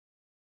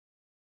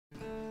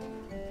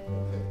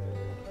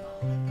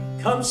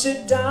Come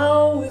sit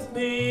down with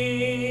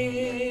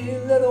me,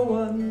 little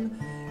one.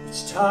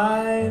 It's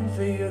time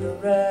for you to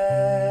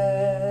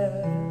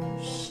rest.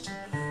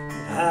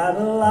 We've had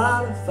a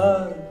lot of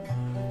fun,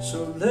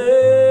 so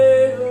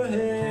lay your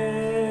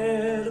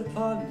head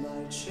upon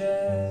my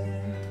chest.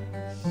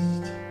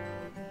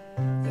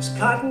 There's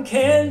cotton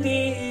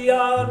candy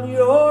on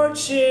your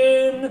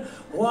chin.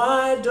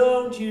 Why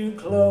don't you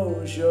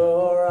close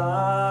your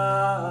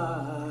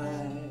eyes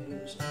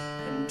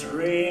and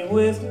dream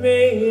with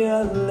me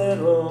a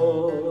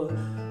little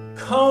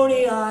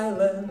Coney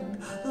Island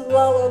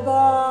lullaby?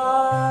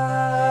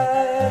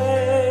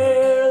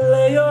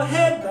 Lay your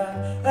head back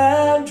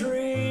and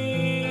dream.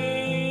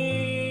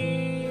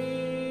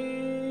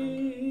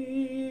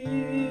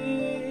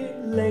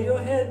 Lay your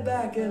head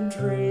back and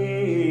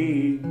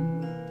dream.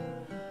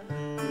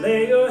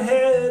 Lay your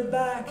head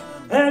back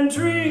and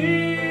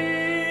dream.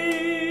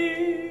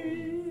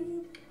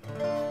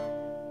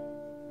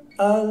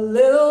 A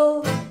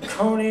little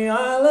Coney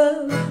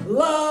Island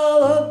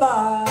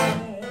lullaby.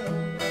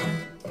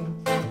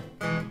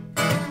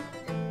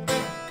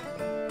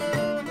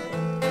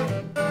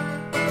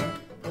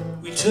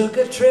 We took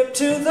a trip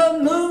to the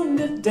moon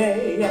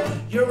today.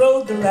 You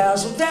rode the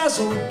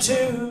razzle-dazzle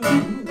too.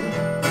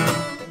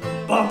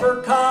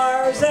 Bumper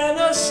cars and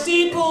a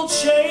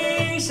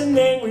steeplechase, and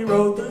then we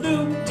rode the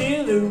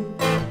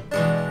loop-de-loop.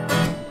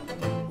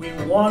 We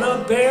won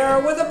a bear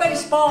with a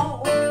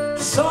baseball,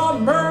 saw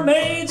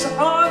mermaids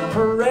on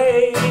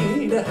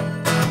parade.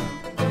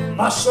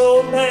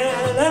 Muscle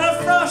man and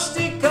a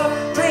frosty cup,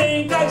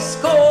 drink ice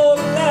cold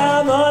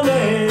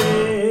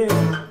lemonade.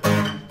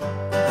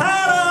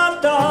 Had a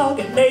hot dog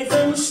at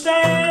Nathan's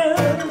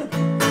stand,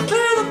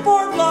 clear the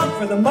boardwalk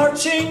for the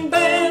marching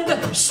band.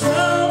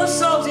 Smell the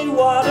salty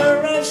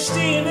water and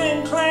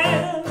steaming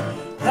clam.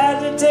 Had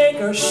to take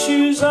our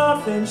shoes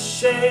off and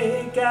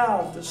shake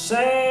out the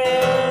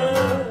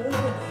sand.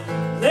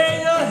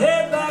 Lay your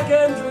head back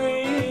and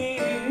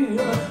dream.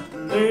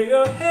 Lay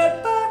your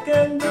head back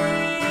and dream.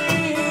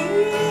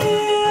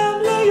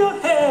 Lay your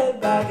head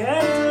back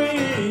and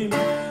dream.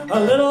 A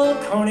little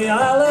Coney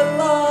Island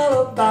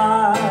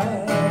lullaby.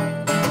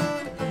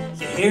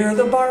 You hear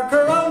the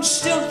barker on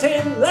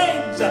stilted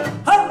legs.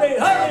 Hurry,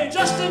 hurry,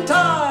 just in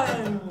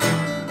time.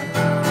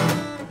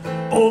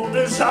 Both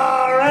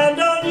bizarre and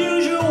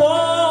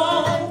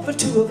unusual, for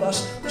two of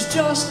us was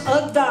just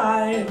a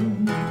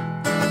dime.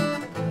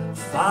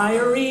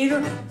 Fire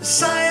Eater, the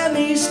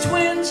Siamese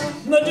twins,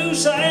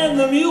 Medusa and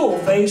the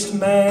mule-faced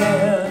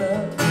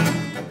man.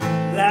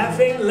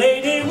 Laughing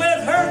lady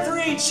with her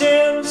three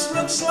chins,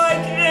 looks like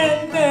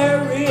Aunt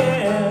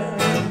Marianne.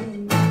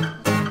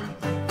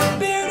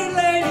 Bearded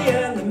lady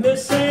and the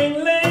missing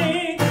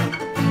link,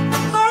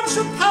 hearts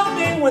were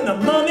pounding when the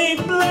mummy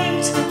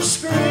blinked.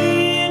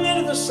 Scream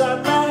into the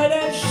sunlight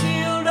and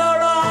shield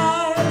our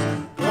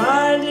eyes,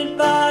 blinded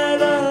by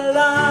the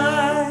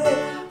light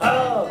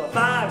of a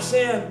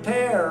 5-cent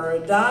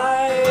paradise.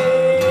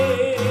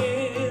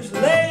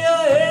 Lay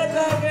your head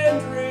back and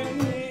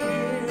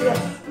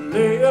dream.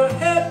 Lay your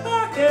head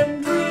back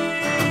and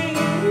dream.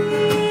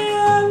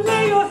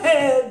 Lay your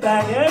head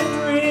back and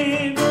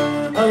dream.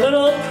 A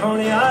little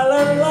Coney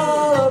Island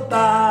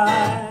lullaby.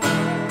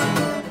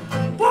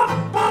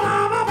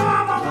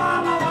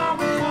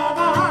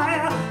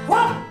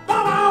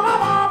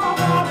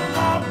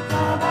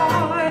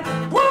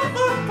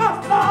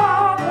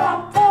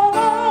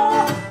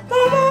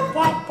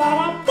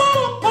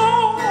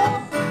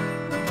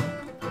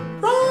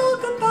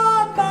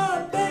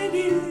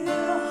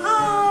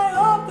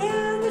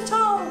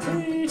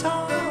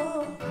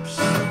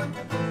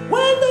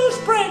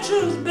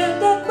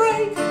 Bend and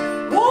break,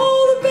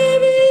 oh, the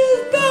baby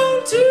is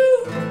bound to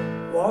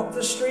walk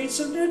the streets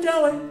of New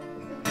Delhi,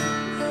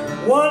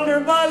 wander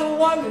by the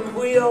wonder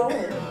wheel,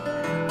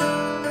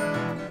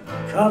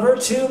 cover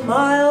 2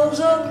 miles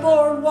of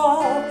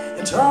boardwalk,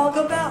 and talk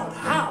about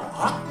how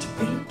hot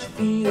feet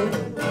feel.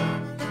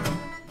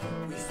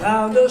 We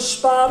found a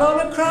spot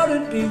on a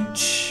crowded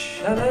beach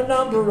and an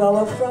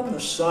umbrella from the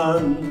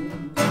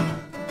sun.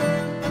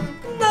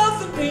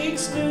 Nothing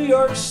beats New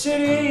York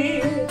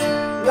City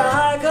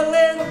like a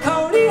little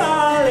Coney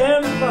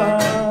Island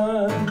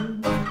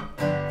fun.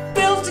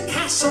 Built a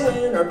castle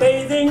in her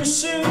bathing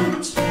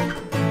suit,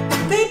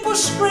 people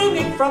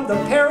screaming from the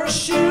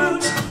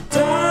parachutes.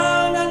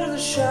 Down under the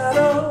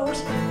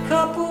shadows,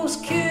 couples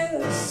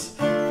kiss.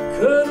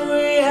 Could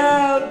we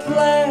have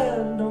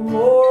planned a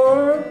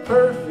more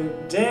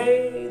perfect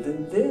day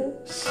than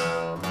this?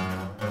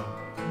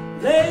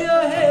 Lay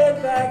your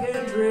head back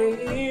and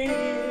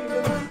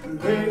dream.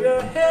 Lay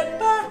your head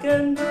back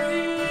and dream.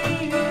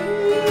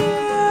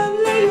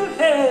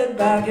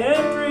 Back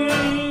and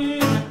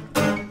dream.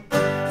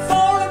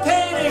 For a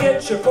penny,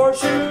 get your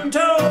fortune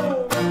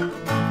told.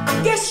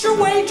 Guess your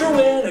wager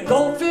win a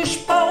goldfish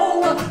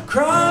bowl.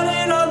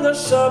 Crowded on the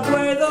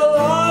subway, the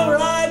long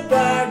ride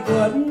back.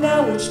 But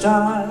now it's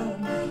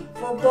time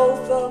for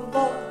both of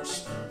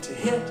us to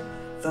hit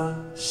the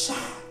sack.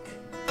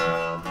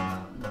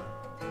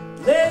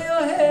 Lay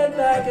your head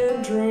back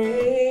and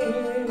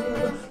dream.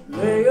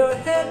 Lay your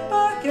head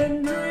back and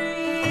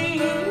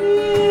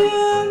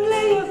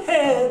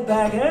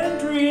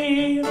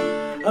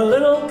a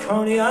little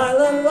Coney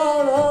Island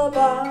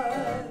lullaby,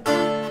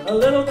 a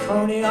little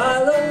Coney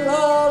Island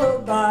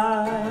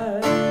lullaby,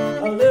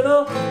 a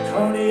little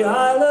Coney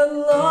Island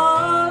lullaby.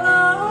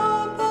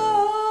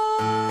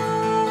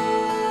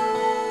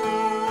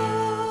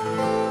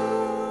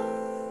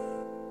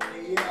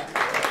 Yeah.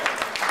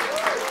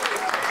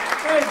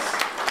 Thanks.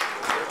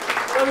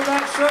 I'll be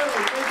back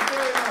shortly. Thank you.